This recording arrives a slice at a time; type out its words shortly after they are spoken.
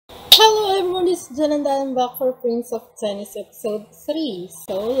Hello everyone, this is Jen and I'm back for Prince of Tennis episode 3.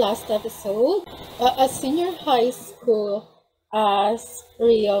 So last episode, a senior high school asked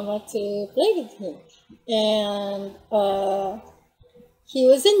Ryoma to play with him. And he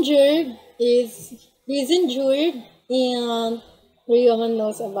was injured, he's injured and Ryoma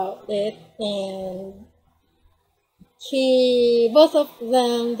knows about it, and both of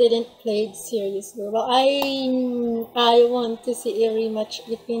them didn't play seriously. Well, I want to see a rematch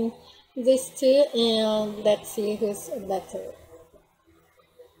between these two, and let's see who's better.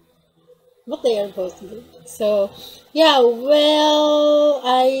 But they are both good. So yeah, well,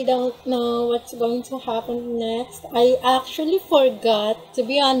 I don't know what's going to happen next. I actually forgot, to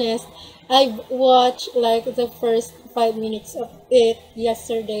be honest. I watched like the first 5 minutes of it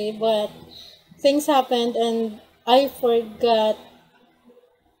yesterday, but things happened and I forgot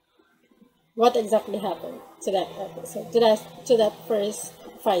what exactly happened to that episode, to that first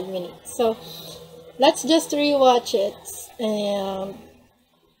 5 minutes. So let's just rewatch it and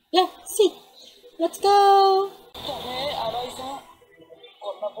yeah, see. Let's go.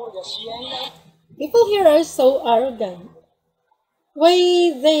 People here are so arrogant. Why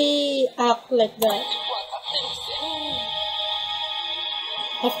they act like that?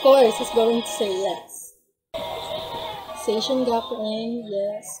 Of course, he's going to say yes. Seishun Gakuen,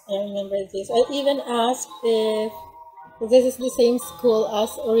 yes, I remember this. I even asked if this is the same school as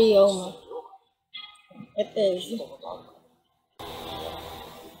Ryoma. It is.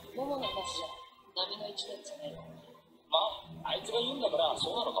 あいつが言うんだから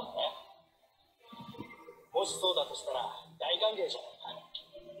そうなのかもね。もしそうだとしたら大歓迎じゃ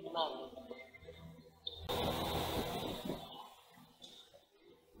ないか。まあ。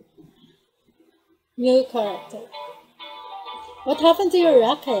New character. What happened to your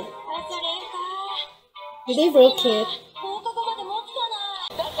racket? Did they broke it?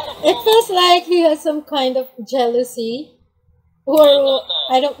 It feels like he has some kind of jealousy, or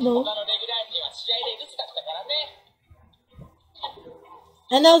I don't know.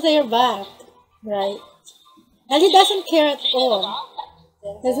 And now they're back, right? And he doesn't care at all.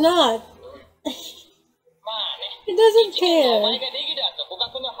 He's not. He doesn't care. Well,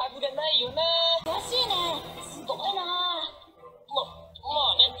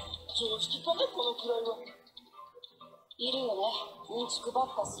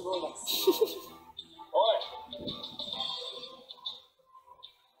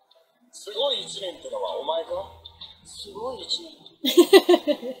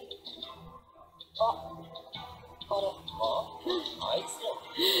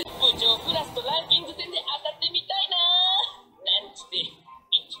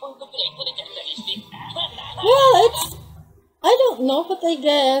 I don't know, but I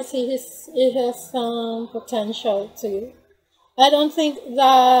guess he has some potential too. I don't think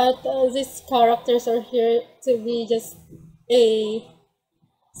that these characters are here to be just a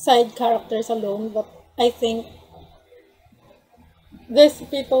side characters alone, but I think these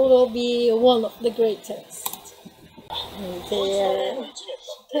people will be one of the greatest. There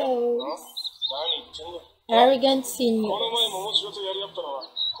goes arrogant seniors.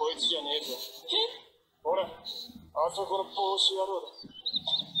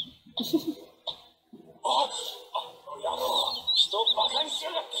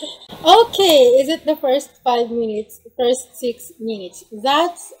 Okay, is it the first 5 minutes, first 6 minutes?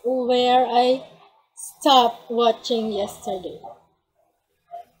 That's where I stopped watching yesterday.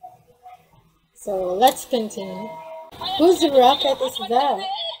 So let's continue. Whose rocket is that?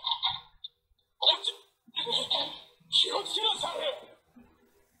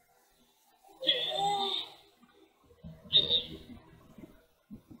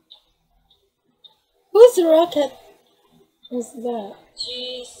 Whose rocket is that?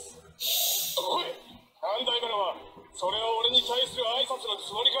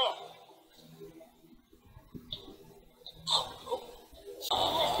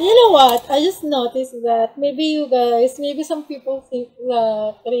 You know what? I just noticed that maybe some people think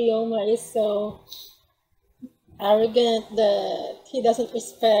that Ryoma is so arrogant that he doesn't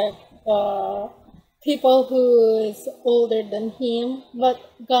respect people who is older than him. But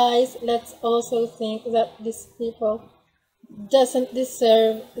guys, let's also think that these people doesn't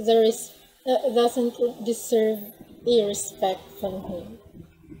deserve doesn't deserve a respect from him.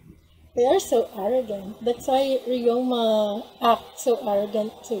 They are so arrogant. That's why Ryoma acts so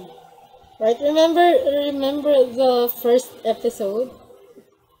arrogant too. Right? Remember the first episode?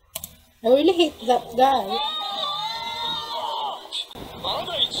 I really hate that guy.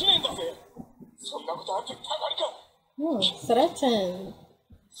 Threaten.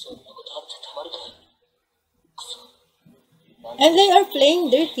 And they are playing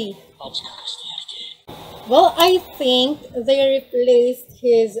dirty. Well, I think they replaced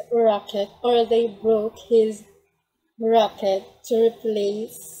his rocket, or they broke his rocket to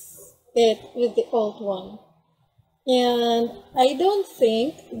replace it with the old one. And I don't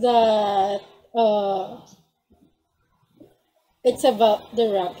think that it's about the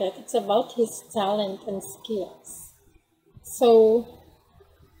rocket, it's about his talent and skills. So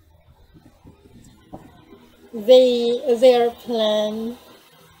their plan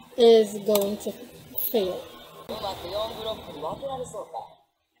is going to fail. うまく4ブロックに分けられそうか。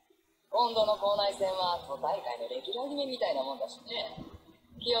今度の校内戦は都大会のレギュラー決めみたいなもんだしね。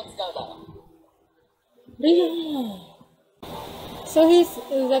気を使うだろう。Really? So he's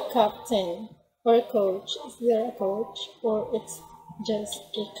the captain or coach. Is there a coach or it's just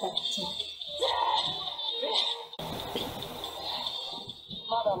a captain?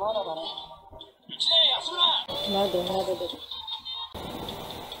 まだまだだね。1年休むな。まだまだだ。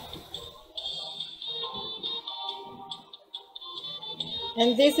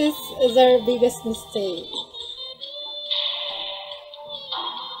And this is their biggest mistake.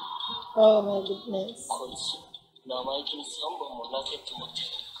 Oh my goodness. こいつ、生意気に3本もラケット持ってる。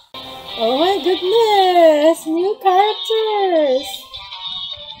Oh my goodness! New characters!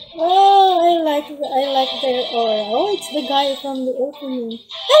 Oh, I like their aura. Oh, it's the guy from the opening.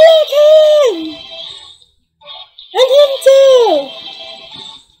 I like him! And him too!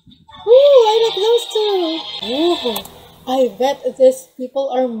 Ooh, I like those two! Ooh, I bet these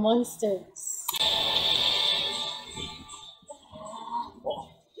people are monsters. お、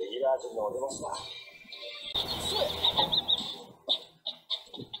レギュラー陣のお出ましだ。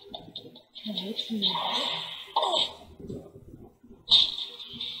藤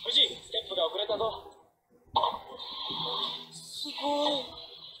井、ステップが遅れたぞ。すごい。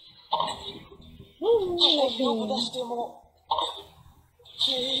どこ出しても。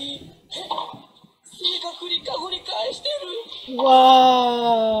正確にかごり返してる。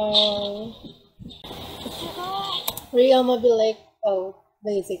Wow! Ryoma be like, oh,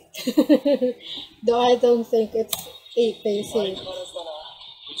 basic. Though I don't think it's a basic.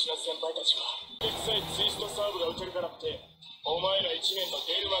 うちの先輩たちはでっさいツイストサーブが打てるからってお前ら1年の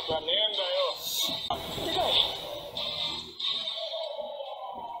出る幕はねえんだよ。でかい。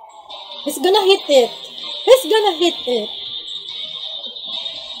 He's gonna hit it. He's gonna hit it.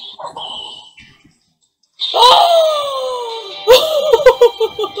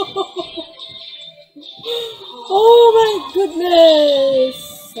 Oh my goodness.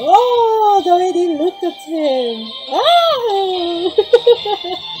 Oh, the way they looked at him. Ah!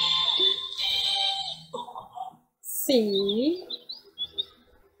 See?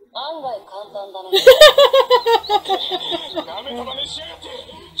 案外簡単だね。なめたまねしやがって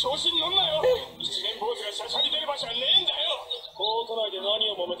調子に乗んなよ。一年坊主がしゃしゃり出る場所はねえんだよ。コート内で何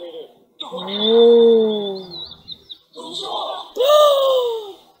を揉めている。Oh. どうしよう。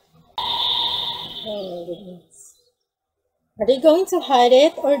 Oh my goodness. Are they going to hide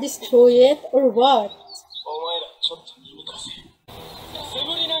it or destroy it or what? お前らちょっと耳貸せ。素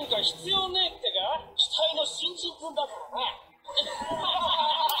振りなんか必要ねえってか。期待の新人君だからな。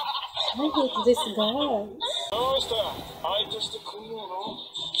 I hate this guy. どうした相手してくんねえの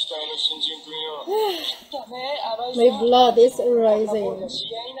期待の新人君よ。ダメ荒井さん。 My blood is rising.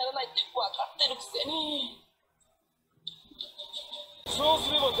 試合にならないって分かってるくせに。そう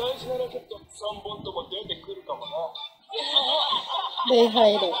すれば大事なラケット3本とも出てくるかもな。 They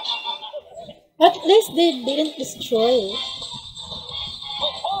hide it. At least they didn't destroy it.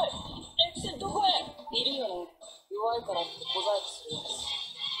 おいエクセンどこへ。いるよね。弱いからって小細工するんです。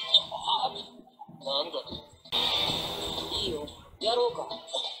なんだいいよやろうか。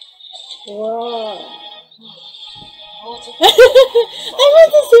 Wow. もうちょっと。 I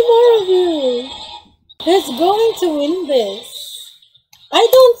want to see more of you. Who's going to win this? I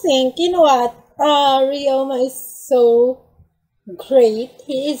don't think, you know what, Ryoma is so great.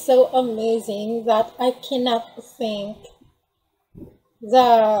 He is so amazing that I cannot think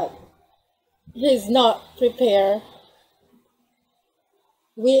that he's not prepared.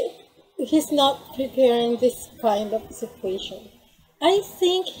 He's not preparing this kind of situation. I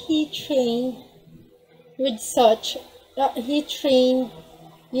think he trained with such, he trained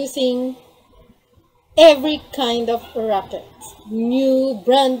using every kind of racket. New,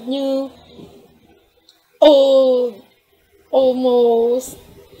 brand new, old, almost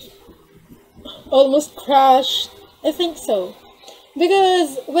crashed. I think so.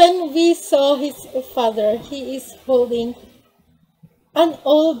 Because when we saw his father, he is holding an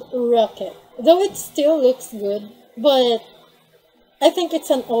old racket. Though it still looks good, but I think it's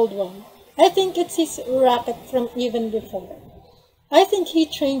an old one. I think it's his racket from even before. I think he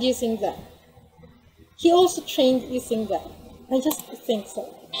trained using that. He also trained using that. I just think so.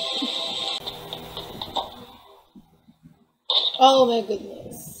 Oh my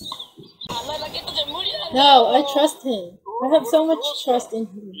goodness. No, I trust him. I have so much trust in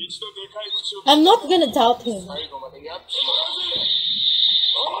him. I'm not gonna doubt him.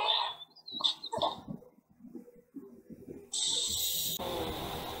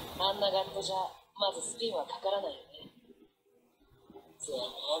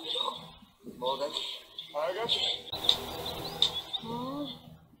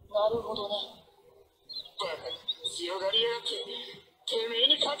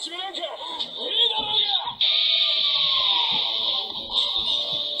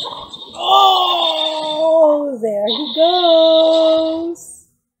 Oh, there he goes.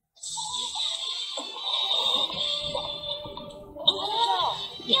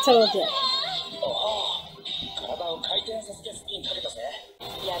 I told you.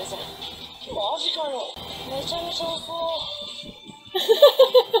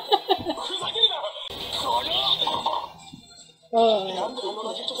 Oh.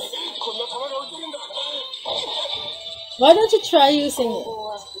 Why don't you try using it?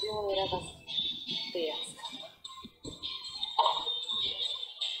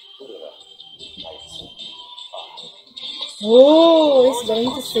 Oh, he's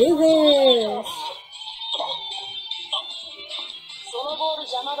going to say this.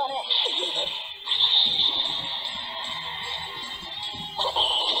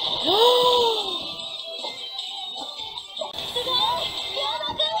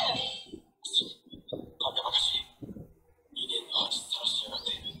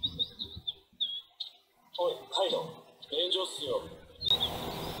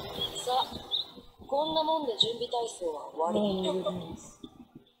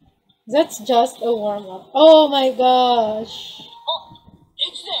 That's just a warm up. Oh my gosh.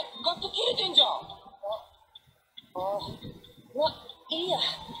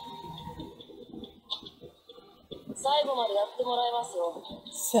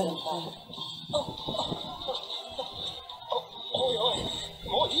 Senpai.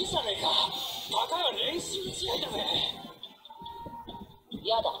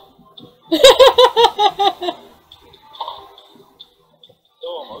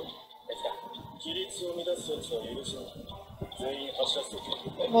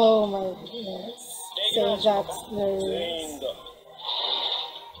 Oh my goodness. So that's the rules.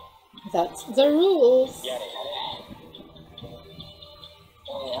 That's the rules.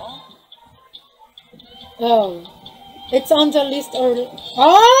 Oh, it's on the list or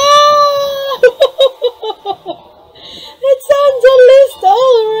ah! It's on the list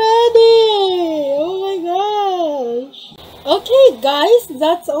already. Oh my gosh. Okay, guys,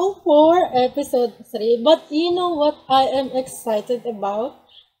 that's all for episode 3. But you know what I am excited about?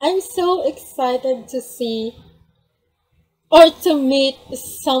 I'm so excited to see or to meet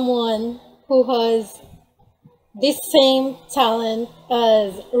someone who has the same talent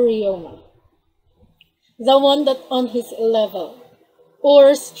as Ryoma. The one that on his level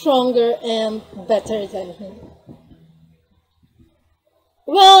or stronger and better than him.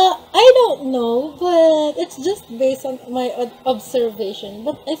 Well, I don't know, but it's just based on my observation.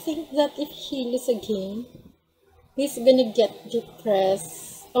 But I think that if he loses a game, he's gonna get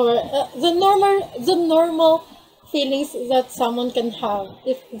depressed or the normal feelings that someone can have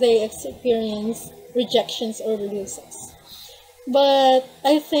if they experience rejections or losses. But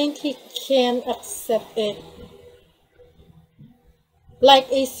I think he can accept it like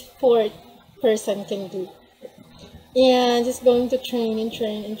a sport person can do. And just going to train and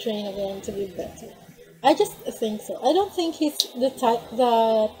train and train again to be better. I just think so. I don't think he's the type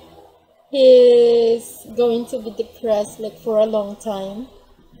that he's going to be depressed like for a long time.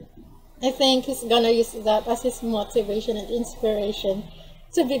 I think he's gonna use that as his motivation and inspiration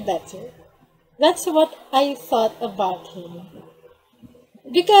to be better. That's what I thought about him.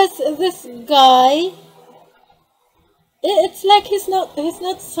 Because this guy, it's like he's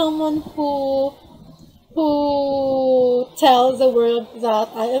not someone who tell the world that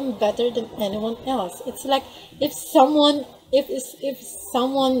I am better than anyone else. It's like if someone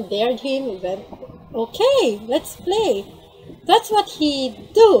dared him, then okay, let's play. That's what he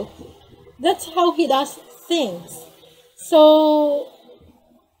do. That's how he does things. So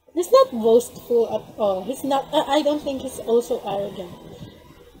he's not boastful at all. He's not. I don't think he's also arrogant.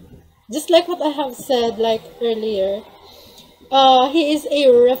 Just like what I have said like earlier, he is a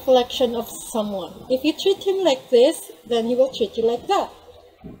reflection of someone. If you treat him like this, then he will treat you like that,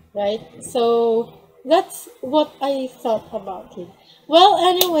 right? So that's what I thought about him. Well,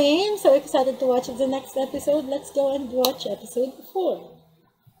 anyway, I'm so excited to watch the next episode. Let's go and watch episode 4.